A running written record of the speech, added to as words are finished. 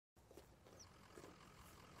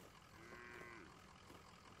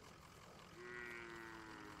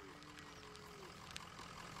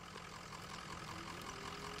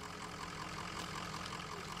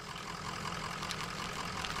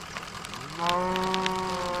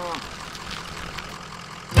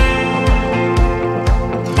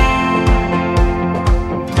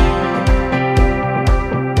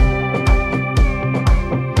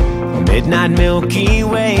Midnight Milky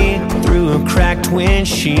Way through a cracked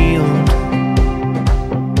windshield.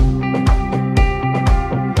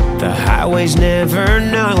 The highway's never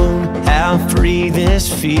known how free this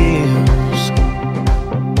feels.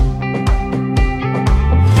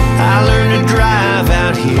 I learned to drive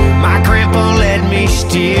out here, my grandpa let me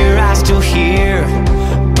steer. I still hear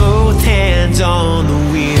both hands on the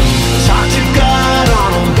wheel. Talk to God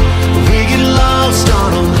on them, we get lost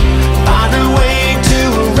on them, find our way to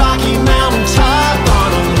a rocky mountain top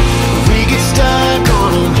on them. We get stuck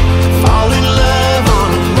on them, fall in love on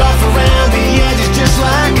them, rough around the edges just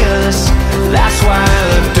like us. That's why I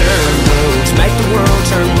love dirt roads, make the world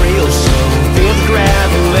turn real slow. Feel the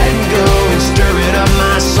gravel letting go and stir it up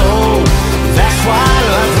my soul. That's why I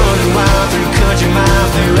love running wild through country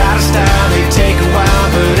miles. They're out of style, they take a while,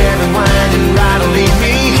 but every winding ride will lead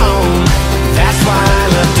me home. That's why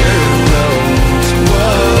I love dirt roads.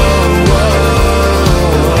 Whoa, whoa.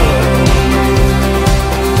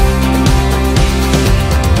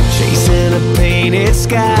 Chasing a painted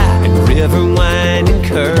sky and river winding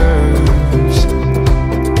curves.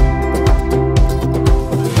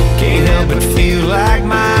 Can't help but feel like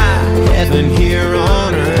my heaven here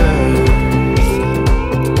on earth.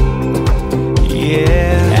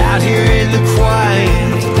 Yeah, out here in the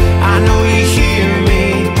quiet, I know you hear me.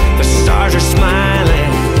 The stars are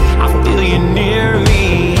smiling, I feel you near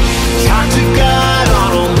me. Talk to God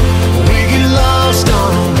on them, we get lost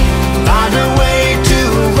on them, find our way to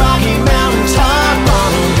a rocky mountain top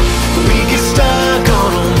on them. We get stuck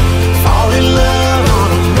on them, fall in love on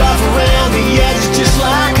them, rough around the edges just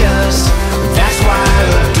like us. That's why I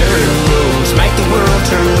love dirt roads, make the world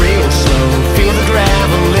turn real slow. Feel the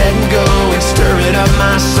gravel letting go and stir it up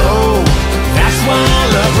my soul. That's why I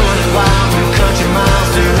love running wild through country miles.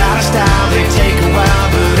 They're out of style, they take a while,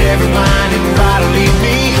 but every winding ride will lead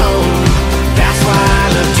me home. That's why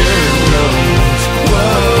I love dirt roads.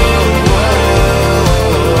 Whoa, whoa.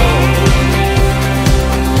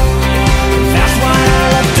 That's why I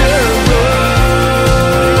love dirt roads.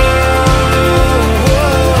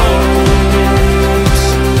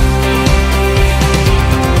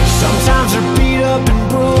 Sometimes they're beat up and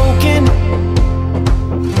broken,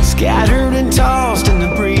 scattered and tossed in the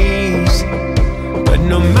breeze. But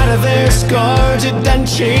no matter their scars, it doesn't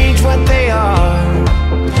change what they are.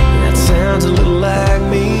 That sounds a little like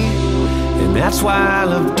me, and that's why I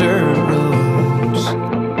love dirt roads.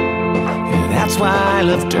 Yeah, that's why I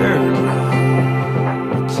love dirt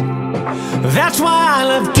roads. That's why I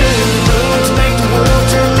love dirt roads, make the world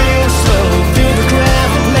turn real slow. Feel the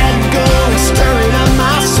gravel letting go and stirring up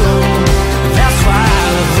my soul. That's why I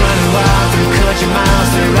love running wild through country miles.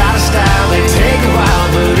 They're out of style, they take a while,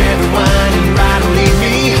 but every winding ride will lead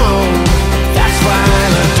me home. That's why I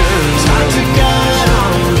love dirt. Talk to God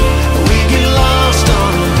on them, we get lost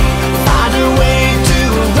on them, find our way to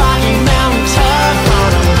a rocky mountain top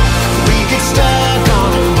on them. We get stuck on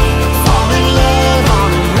them, fall in love on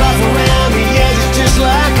them, rough around the edges just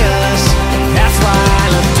like us. That's why I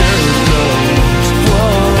love dirt roads.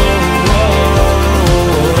 Whoa, whoa.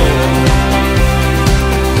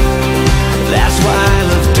 That's why I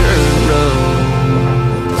love dirt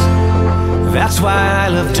roads. That's why I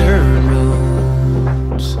love dirt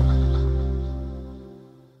roads.